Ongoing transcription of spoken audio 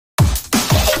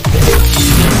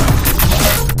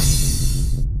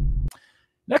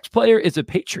next player is a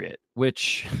Patriot,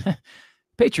 which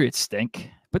Patriots stink.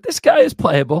 But this guy is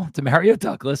playable. Demario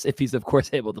Douglas, if he's, of course,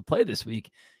 able to play this week.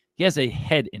 He has a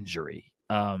head injury.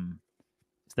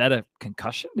 Is that a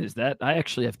concussion? Is that I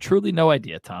actually have truly no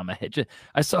idea, Tom.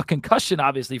 I saw concussion,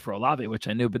 obviously, for Olave, which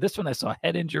I knew. But this one, I saw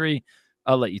head injury.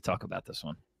 I'll let you talk about this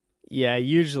one. Yeah,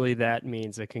 usually that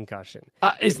means a concussion.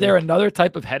 Is there another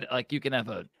type of head? Like you can have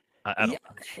a I don't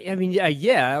know. I mean,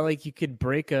 yeah, like you could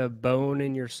break a bone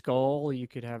in your skull. You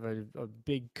could have a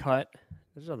big cut.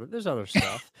 There's other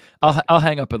stuff. I'll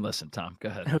hang up and listen, Tom. Go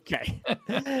ahead. Okay.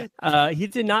 He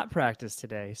did not practice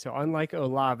today. So unlike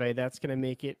Olave, that's going to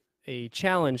make it a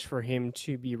challenge for him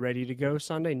to be ready to go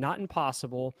Sunday. Not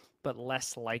impossible, but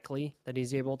less likely that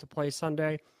he's able to play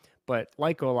Sunday. But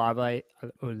like Olave,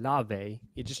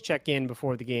 you just check in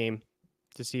before the game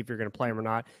to see if you're going to play him or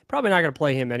not. Probably not going to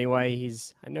play him anyway.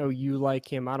 I know you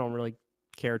like him. I don't really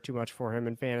care too much for him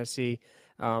in fantasy.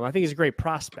 I think he's a great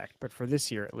prospect, but for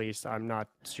this year at least, I'm not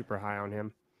super high on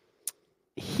him.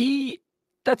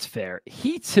 That's fair.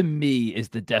 He, to me, is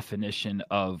the definition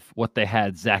of what they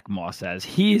had Zach Moss as.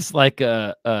 He's like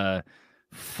a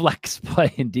flex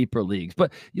play in deeper leagues.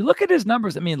 But you look at his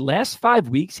numbers. I mean, last 5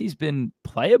 weeks, he's been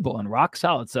playable and rock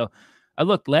solid. So I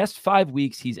looked, last 5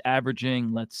 weeks, he's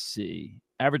averaging,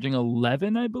 averaging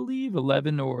 11, I believe,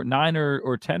 11 or 9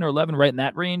 or 10 or 11, right in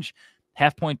that range.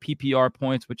 Half-point PPR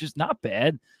points, which is not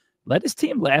bad. Led his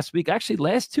team last week. Actually,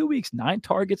 last 2 weeks, 9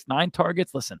 targets.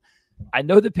 Listen, I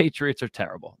know the Patriots are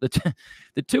terrible. The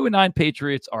 2-9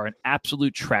 Patriots are an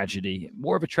absolute tragedy,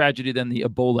 more of a tragedy than the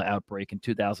Ebola outbreak in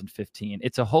 2015.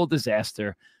 It's a whole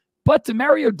disaster. But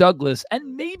Demario Douglas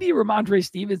and maybe Ramondre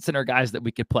Stevenson are guys that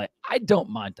we could play. I don't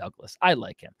mind Douglas. I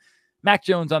like him. Mac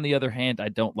Jones, on the other hand, I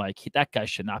don't like. That guy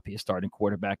should not be a starting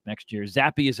quarterback next year.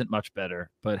 Zappy isn't much better,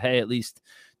 but hey, at least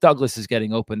Douglas is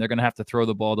getting open. They're going to have to throw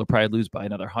the ball. They'll probably lose by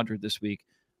another 100 this week.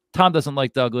 Tom doesn't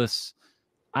like Douglas.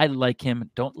 I like him.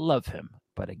 Don't love him.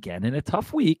 But again, in a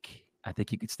tough week, I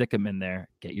think you could stick him in there,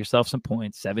 get yourself some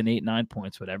points, 7, 8, 9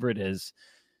 points, whatever it is,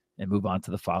 and move on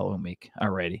to the following week.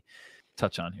 Alrighty.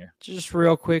 Touch on here. Just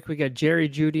real quick, we got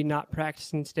Jeudy not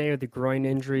practicing today with a groin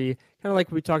injury. Kind of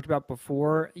like we talked about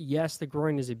before. Yes, the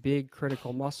groin is a big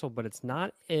critical muscle, but it's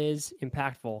not as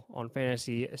impactful on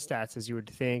fantasy stats as you would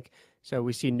think. So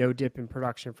we see no dip in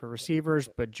production for receivers,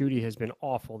 but Jeudy has been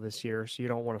awful this year, so you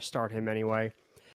don't want to start him anyway.